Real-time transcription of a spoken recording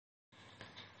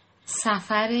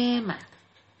سفر من.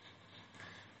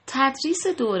 تدریس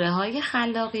دوره‌های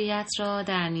خلاقیت را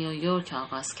در نیویورک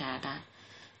آغاز کردم.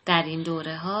 در این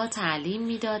دوره‌ها تعلیم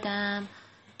می‌دادم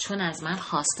چون از من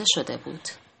خواسته شده بود.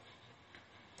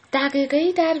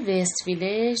 دقیقه‌ای در وست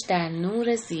ویلیج در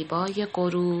نور زیبای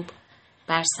غروب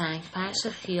بر سنگ فرش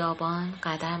خیابان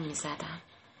قدم می‌زدم.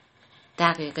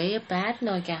 دقیقه بعد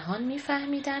ناگهان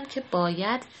می‌فهمیدم که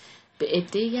باید به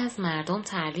عده‌ای از مردم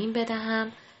تعلیم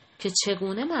بدهم که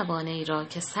چگونه موانعی را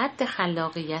که سد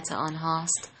خلاقیت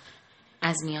آنهاست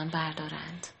از میان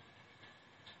بردارند.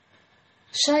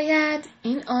 شاید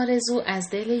این آرزو از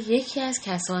دل یکی از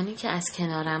کسانی که از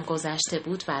کنارم گذشته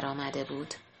بود برآمده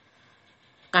بود.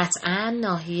 قطعاً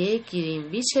ناحیه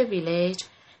گرینویچ ویلیج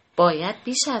باید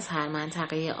بیش از هر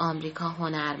منطقه آمریکا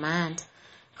هنرمند،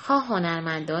 خواه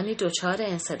هنرمندانی دچار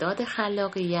انسداد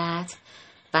خلاقیت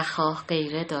و خواه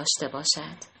غیره داشته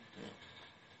باشد.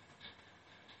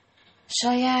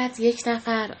 شاید یک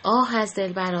نفر آه از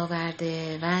دل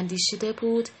برآورده و اندیشیده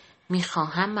بود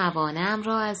میخواهم موانعم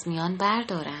را از میان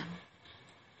بردارم.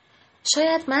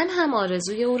 شاید من هم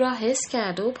آرزوی او را حس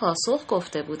کرده و پاسخ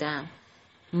گفته بودم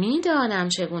میدانم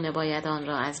چگونه باید آن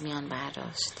را از میان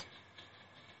برداشت.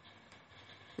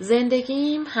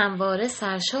 زندگیم همواره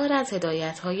سرشار از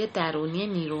هدایت‌های درونی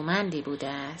نیرومندی بوده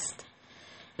است.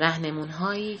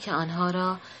 راهنمون‌هایی که آنها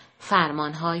را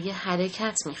فرمان‌های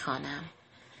حرکت می‌خوانم.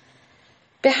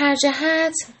 به هر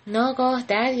جهت ناگاه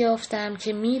دریافتم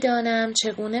که میدانم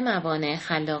چگونه موانع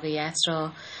خلاقیت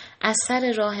را از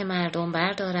سر راه مردم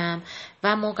بردارم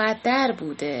و مقدر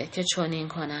بوده که چنین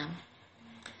کنم.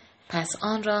 پس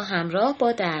آن را همراه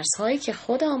با درس‌هایی که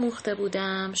خود آموخته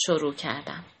بودم شروع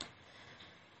کردم.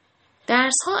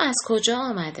 درس‌ها از کجا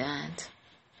آمدند؟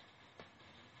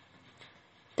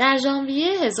 در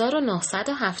ژانویه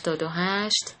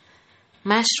 1978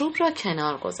 مشروب را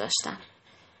کنار گذاشتم.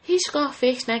 هیچگاه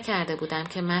فکر نکرده بودم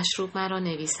که مشروب مرا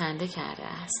نویسنده کرده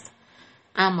است.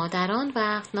 اما در آن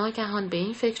وقت ناگهان به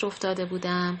این فکر افتاده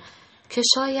بودم که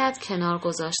شاید کنار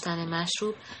گذاشتن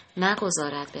مشروب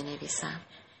نگذارد بنویسم.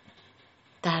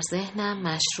 در ذهنم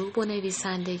مشروب و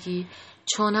نویسندگی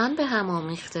چنان به هم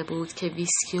آمیخته بود که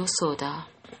ویسکی و سودا.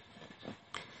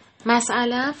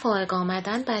 مسئله فائق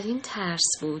آمدن بر این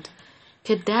ترس بود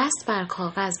که دست بر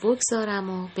کاغذ بگذارم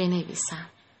و بنویسم.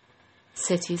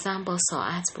 ستیزم با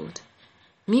ساعت بود.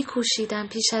 می‌کوشیدم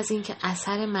پیش از این که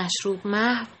اثر مشروب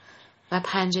محو و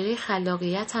پنجره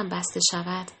خلاقیتم بسته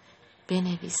شود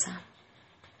بنویسم.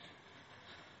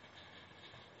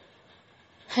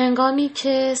 هنگامی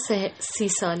که 30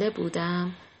 ساله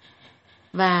بودم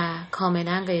و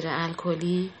کاملا غیر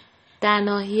الکلی در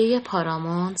ناحیه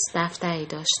پارامونت دفتری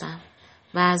داشتم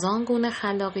و از آن گونه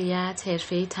خلاقیت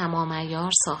حرفه‌ای تمام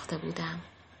عیار ساخته بودم.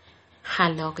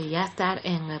 خلاقیت در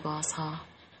انقباض‌ها،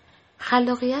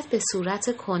 خلاقیت به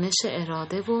صورت کنش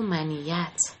اراده و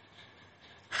منیت،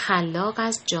 خلاق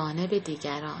از جانب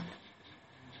دیگران.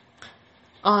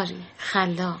 آری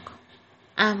خلاق،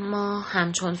 اما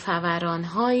همچون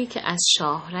فوران‌هایی که از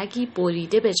شاهرگی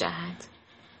بریده بجهد.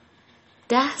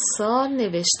 10 سال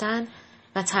نوشتن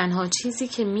و تنها چیزی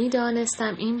که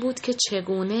می‌دانستم این بود که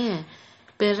چگونه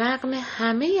به رغم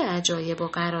همه عجایب و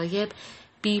غرایب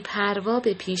بی‌پروا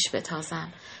به پیش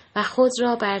بتازم و خود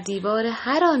را بر دیوار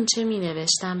هر آنچه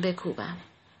می‌نوشتم بکوبم.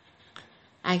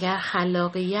 اگر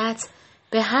خلاقیت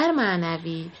به هر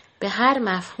معنوی، به هر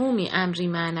مفهومی امری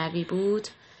معنوی بود،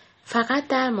 فقط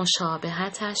در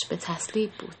مشابهتش به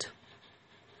تسلید بود.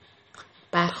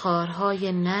 بر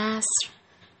خارهای نثر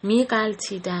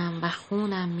می‌غلتیدم و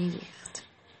خونم می‌ریخت.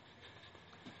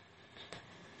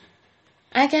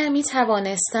 اگر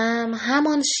می‌توانستم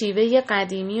همان شیوه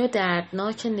قدیمی و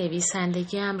دردناک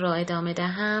نویسندگیم را ادامه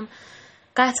دهم،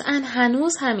 قطعاً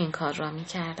هنوز همین کار را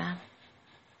می‌کردم.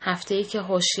 هفته‌ای که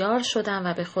هوشیار شدم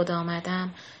و به خود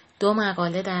آمدم، 2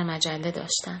 مقاله در مجله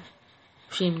داشتم.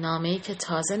 فیلمنامه‌ای که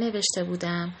تازه نوشته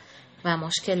بودم و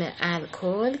مشکل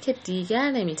الکل که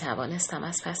دیگر نمی‌توانستم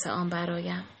از پس آن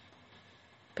برایم.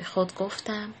 به خود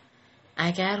گفتم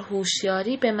اگر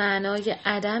هوشیاری به معنای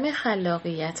عدم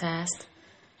خلاقیت است،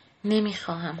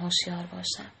 نمیخواهم هوشیار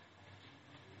باشم.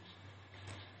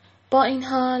 با این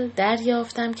حال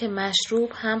دریافتم که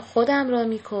مشروب هم خودم را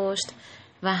میکشت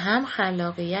و هم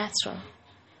خلاقیت را.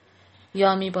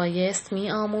 یا میبایست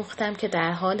میآموختم که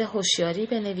در حال هوشیاری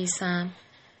بنویسم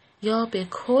یا به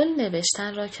کل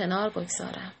نوشتن را کنار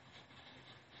بگذارم.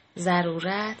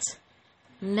 ضرورت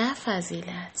نه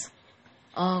فضیلت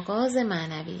آغاز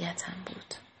معنویتم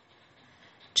بود.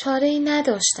 چاره‌ای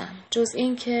نداشتم جز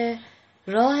این که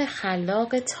راه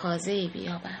خلاق تازه‌ای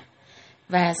بیابم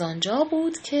و از آنجا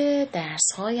بود که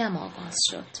درس‌هایم آغاز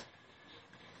شد.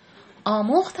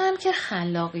 آموختم که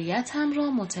خلاقیتم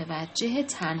را متوجه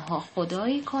تنها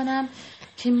خدایی کنم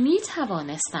که می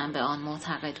توانستم به آن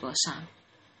معتقد باشم.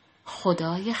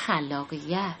 خدای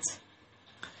خلاقیت.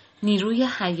 نیروی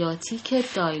حیاتی که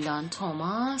دایلان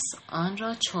توماس آن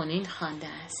را چنین خوانده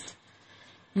است: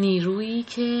 نیرویی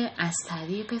که از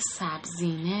طریق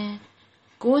سبزینه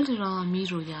گل را می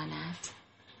رویاند.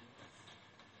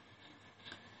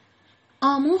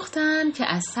 آموختم که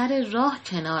از سر راه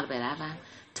کنار بروم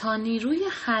تا نیروی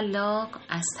خلاق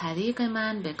از طریق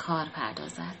من به کار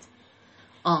پردازد.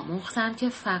 آموختم که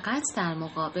فقط در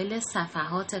مقابل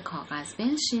صفحات کاغذ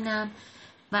بنشینم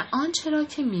و آنچه را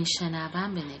که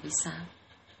میشنوم بنویسم.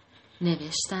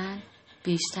 نوشتن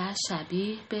بیشتر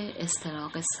شبیه به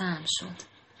استراق سم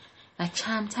شد و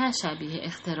کمتر شبیه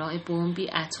اختراع بمبی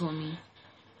اتمی.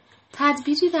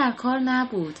 تدبیری در کار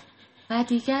نبود و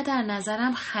دیگر در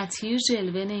نظرم خطیر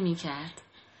جلوه نمی کرد.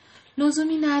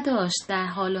 لزومی نداشت در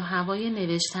حال و هوای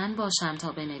نوشتن باشم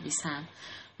تا بنویسم.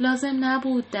 لازم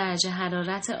نبود درجه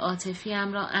حرارت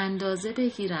عاطفیم را اندازه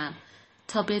بگیرم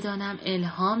تا بدانم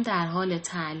الهام در حال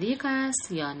تعلیق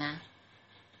است یا نه.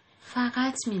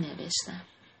 فقط می نوشتم.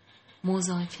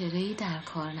 مذاکره‌ای در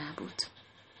کار نبود.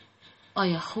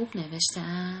 آیا خوب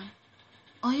نوشتم؟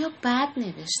 آیا بد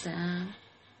نوشتم؟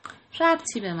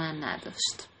 ربطی به من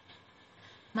نداشت.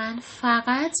 من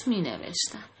فقط می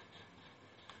نوشتم.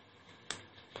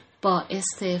 با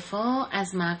استعفا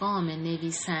از مقام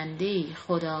نویسنده‌ای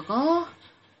خودآگاه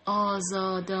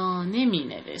آزادانه می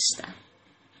نوشتم.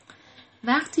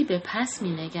 وقتی به پس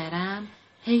می نگرم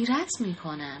حیرت می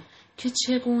کنم که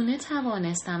چگونه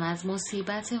توانستم از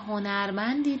مصیبت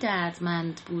هنرمندی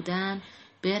دردمند بودن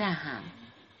برهم.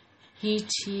 هیچ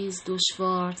چیز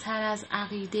دشوارتر از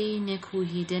عقیده‌ای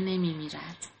نکوهیده نمی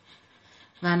میرد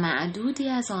و معدودی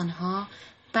از آنها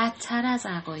بدتر از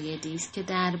عقایدی است که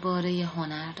درباره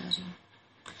هنر داریم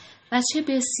و چه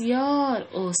بسیار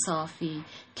اوصافی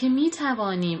که می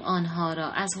توانیم آنها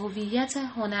را از هویت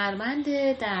هنرمند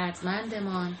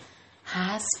دردمندمان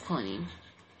حذف کنیم.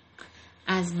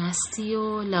 از مستی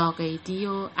و لاقیدی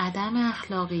و عدم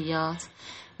اخلاقیات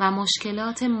و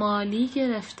مشکلات مالی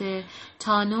گرفته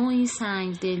تا نوعی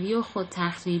سنگدلی و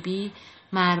خودتخریبی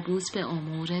مربوط به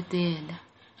امور دل.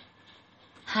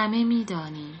 همه می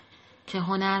دانیم که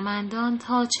هنرمندان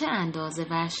تا چه اندازه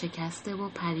ورشکسته و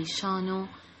پریشان و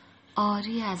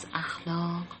عاری از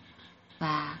اخلاق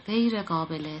و غیر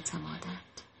قابل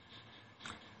اعتمادند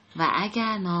و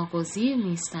اگر ناگزیر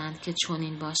نیستند که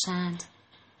چنین باشند،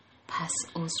 پس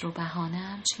عذر و بهانه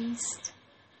هم چیست؟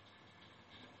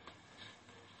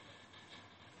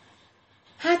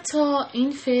 حتی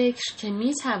این فکر که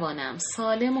می توانم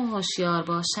سالم و هوشیار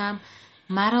باشم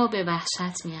مرا به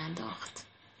وحشت می انداخت.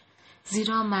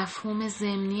 زیرا مفهوم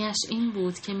ضمنیش این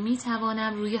بود که می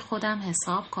توانم روی خودم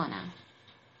حساب کنم.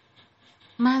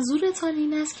 منظورتان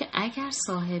این است که اگر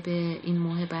صاحب این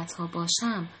موهبت ها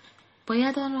باشم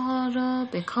باید آنها را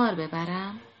به کار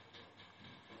ببرم؟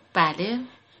 بله.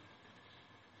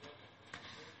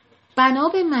 بنا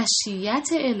به مشیت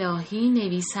الهی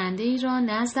نویسنده ای را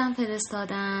نزدم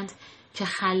فرستادند که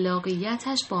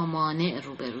خلاقیتش با مانع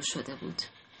روبرو شده بود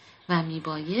و می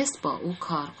بایست با او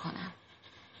کار کنم.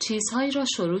 چیزهایی را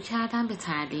شروع کردم به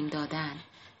تعلیم دادن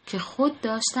که خود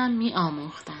داشتم می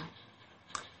آموختم.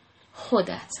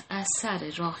 خودت از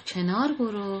سر راه کنار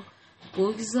برو،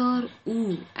 بگذار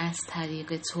او از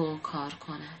طریق تو کار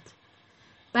کند.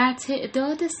 بر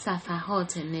تعداد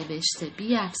صفحات نوشته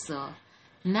بیفزا،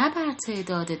 نه بر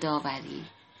تعداد داوری.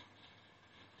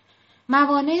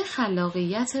 موانع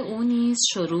خلاقیت او نیز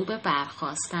شروع به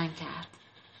برخاستن کرد.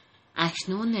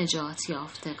 اکنون نجات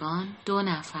یافتگان 2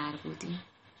 نفر بودیم.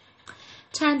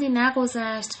 چندی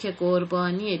نگذشت که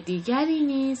قربانی دیگری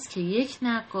نیز که یک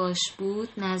نقاش بود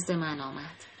نزد من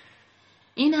آمد.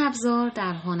 این ابزار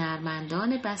در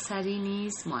هنرمندان بصری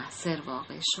نیز مؤثر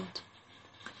واقع شد.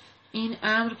 این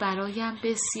امر برایم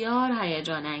بسیار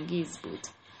هیجان انگیز بود.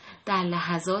 در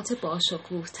لحظات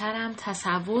باشکوه‌ترم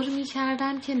تصور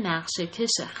می‌کردم که نقشه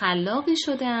کش خلاقی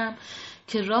شده‌ام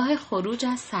که راه خروج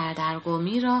از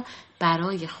سردرگمی را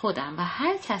برای خودم و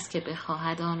هر کس که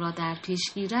بخواهد آن را در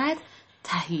پیش گیرد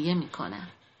تهیه می‌کنم.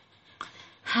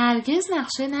 هرگز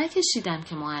نقشه نکشیدم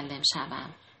که معلم شوم.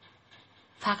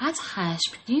 فقط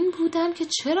خشمگین بودم که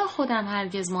چرا خودم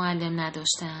هرگز معلم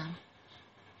نداشتم.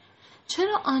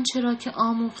 چرا آنچه را که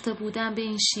آموخته بودم به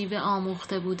این شیوه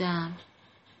آموخته بودم؟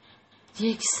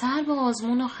 یک سر به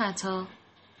آزمون و خطا،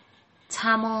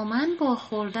 تماماً با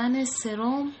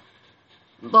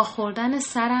خوردن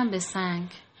سرم به سنگ.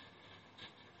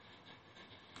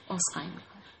 عذرخواهی میکنم.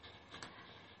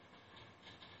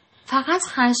 فقط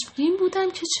خشمگین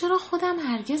بودم که چرا خودم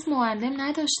هرگز معلم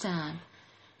نداشتم.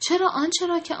 چرا آنچه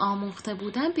را که آموخته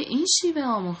بودم به این شیوه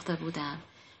آموخته بودم؟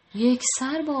 یک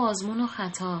سر با آزمون و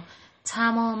خطا،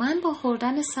 تماماً با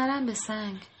خوردن سرم به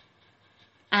سنگ.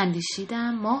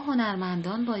 اندیشیدم ما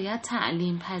هنرمندان باید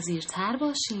تعلیم پذیرتر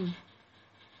باشیم.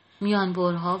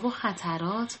 میانبرها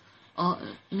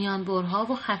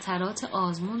و خطرات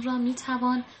آزمون را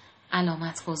میتوان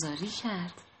علامت گذاری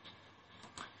کرد.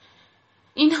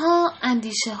 اینها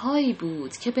اندیشه هایی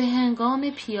بود که به هنگام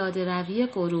پیاده روی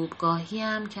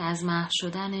غروبگاهیم که از محو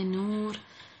شدن نور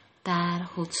در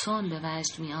هودسون به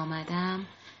وجد می آمدم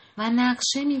و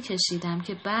نقشه می کشیدم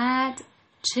که بعد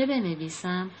چه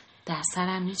بنویسم در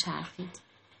سرم می چرخید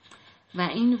و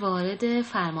این وارد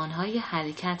فرمانهای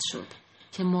حرکت شد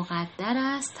که مقدر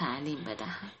است تعلیم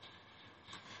بدهم.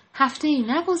 هفته‌ای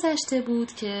نگذشته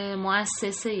بود که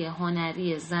مؤسسه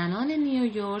هنری زنان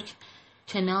نیویورک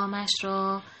که نامش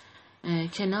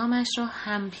را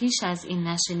هم پیش از این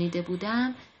نشنیده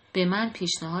بودم به من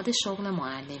پیشنهاد شغل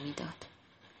معلمی داد.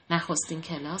 نخستین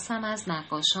کلاسم از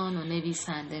نقاشان و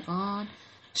نویسندگان،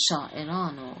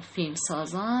 شاعران و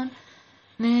فیلمسازان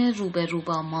روبرو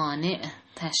با مانع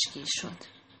تشکیل شد.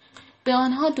 به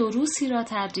آنها دروسی را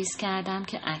تدریس کردم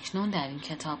که اکنون در این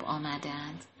کتاب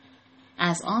آمده‌اند.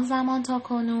 از آن زمان تا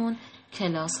کنون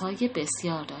کلاس‌های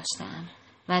بسیار داشتم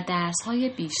و درس‌های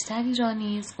بیشتری را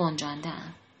نیز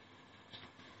گنجانده‌ام.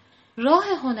 راه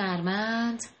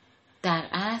هنرمند در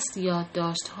اصل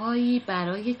یادداشت‌هایی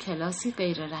برای کلاسی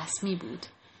غیر رسمی بود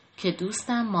که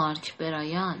دوستم مارک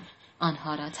برایان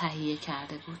آنها را تهیه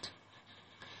کرده بود.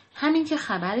 همین که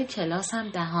خبر کلاسم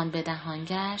دهان به دهان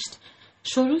گشت،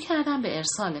 شروع کردم به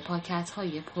ارسال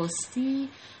پاکت‌های پستی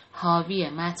حاوی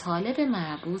مطالب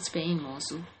مربوط به این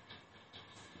موضوع.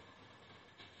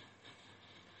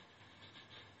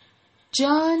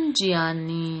 جان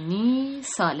جیانینی،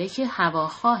 سالک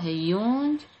هواخواه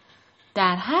یونگ،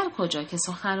 در هر کجا که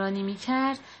سخنرانی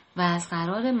می‌کرد و از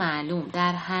قرار معلوم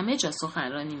در همه جا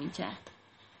سخنرانی می‌کرد،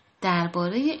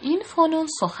 درباره این فنون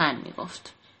سخن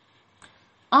می‌گفت.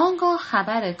 آنگاه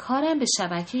خبر کارم به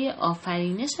شبکه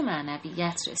آفرینش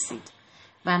معنویت رسید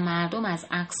و مردم از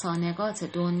اقصانقاط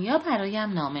دنیا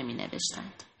برایم نامه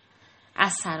می‌نوشتند.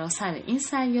 از سراسر این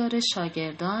سیاره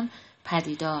شاگردان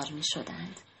پدیدار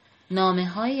می‌شدند.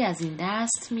 نامه‌هایی از این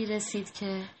دست می‌رسید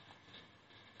که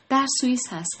در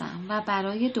سوئیس هستم و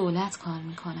برای دولت کار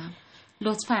می‌کنم.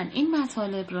 لطفاً این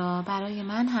مطالب را برای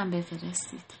من هم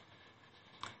بفرستید.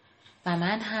 و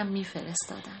من هم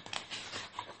می‌فرستادم.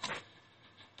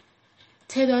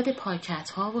 تعداد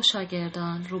پاکت‌ها و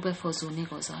شاگردان رو به فزونی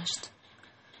گذاشت.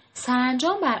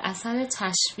 سرانجام بر اثر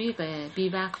تشویق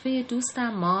بیوقفه دوستم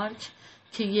مارک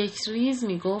که یک ریز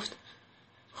میگفت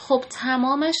خب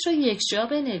تمامش رو یک جا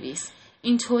بنویس،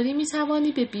 اینطوری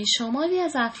میتوانی به بیشماری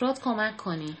از افراد کمک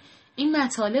کنی، این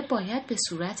مطالب باید به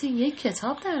صورت یک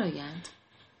کتاب درآیند.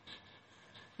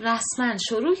 رسما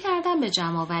شروع کردم به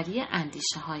جمع‌آوری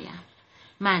اندیشه هایم.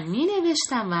 من می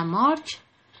نوشتم و مارک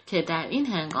که در این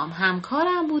هنگام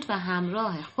همکارم بود و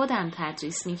همراه خودم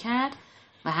تدریس می کرد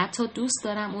و حتی دوست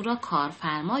دارم او را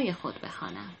کارفرمای خود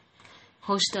بخوانم،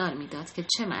 هشدار می داد که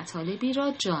چه مطالبی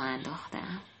را جا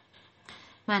انداختم.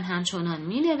 من همچنان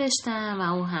می نوشتم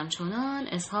و او همچنان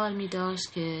اظهار می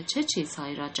داشت که چه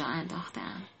چیزهایی را جا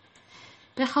انداختم.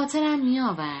 به خاطرم می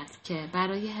آورد که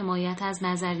برای حمایت از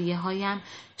نظریه هایم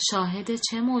شاهد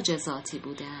چه معجزاتی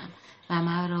بودم و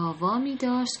مرا وامی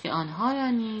داشت که آنها را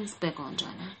نیز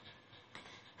بگنجانم.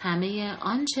 همه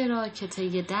آنچه را که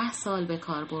طی 10 سال به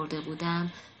کار برده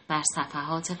بودم بر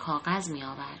صفحات کاغذ می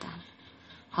آوردم.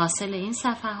 حاصل این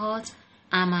صفحات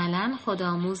عملاً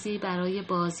خودآموزی برای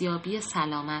بازیابی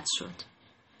سلامت شد.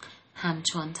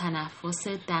 همچون تنفس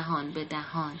دهان به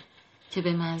دهان که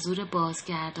به منظور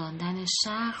بازگرداندن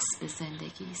شخص به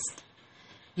زندگی است،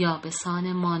 یا به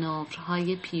سان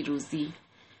مانورهای پیروزی.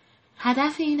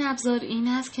 هدف این ابزار این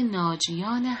است که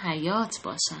ناجیان حیات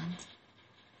باشند.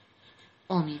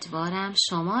 امیدوارم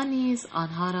شما نیز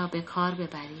آنها را به کار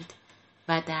ببرید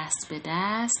و دست به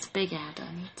دست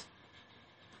بگردانید.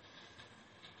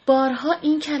 بارها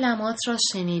این کلمات را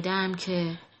شنیدم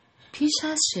که پیش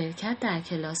از شرکت در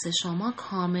کلاس شما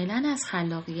کاملا از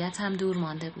خلاقیتم دور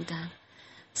مانده بودم.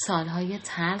 سالهای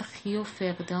تلخی و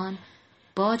فقدان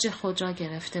باج خود را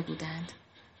گرفته بودند.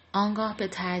 آنگاه به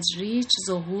تدریج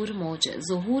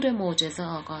ظهور معجزه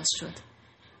آغاز شد.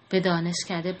 به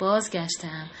دانشکده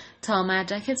بازگشتم تا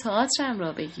مدرک تئاترم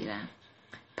را بگیرم.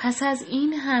 پس از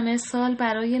این همه سال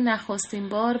برای نخستین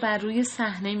بار بر روی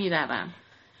صحنه می روم.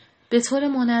 به طور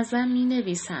منظم می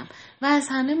نویسم و از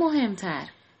همه مهمتر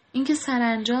اینکه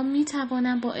سرانجام می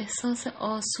توانم با احساس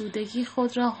آسودگی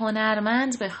خود را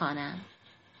هنرمند بخوانم.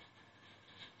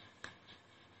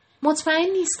 مطمئن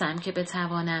نیستم که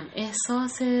بتوانم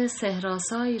احساس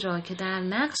سحرآسایی را که در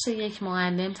نقش یک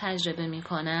معلم تجربه می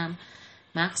کنم،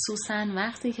 مخصوصاً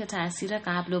وقتی که تأثیر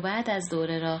قبل و بعد از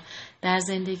دوره را در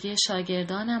زندگی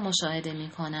شاگردانم مشاهده می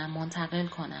کنم، منتقل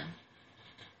کنم.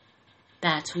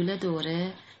 در طول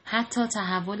دوره حتی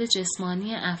تحول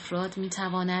جسمانی افراد می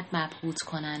تواند مبهوت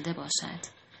کننده باشد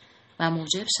و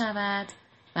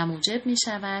موجب می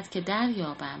شود که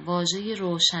دریابم واژه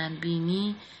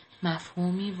روشنبینی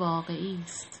مفهومی واقعی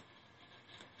است.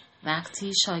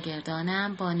 وقتی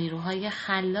شاگردانم با نیروهای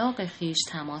خلاق خویش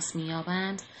تماس می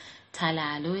یابند،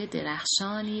 تلألؤ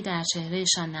درخشانی در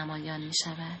چهرهشان نمایان می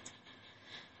شود.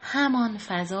 همان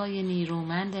فضای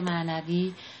نیرومند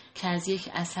معنوی که از یک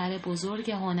اثر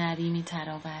بزرگ هنری می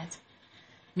تراود،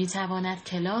 می تواند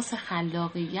کلاس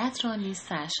خلاقیت را نیز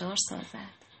سرشار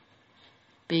سازد.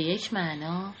 به یک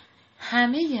معنا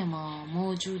همه ما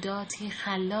موجوداتی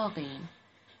خلاقیم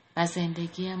و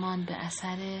زندگیمان به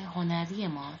اثر هنری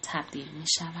ما تبدیل می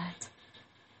شود.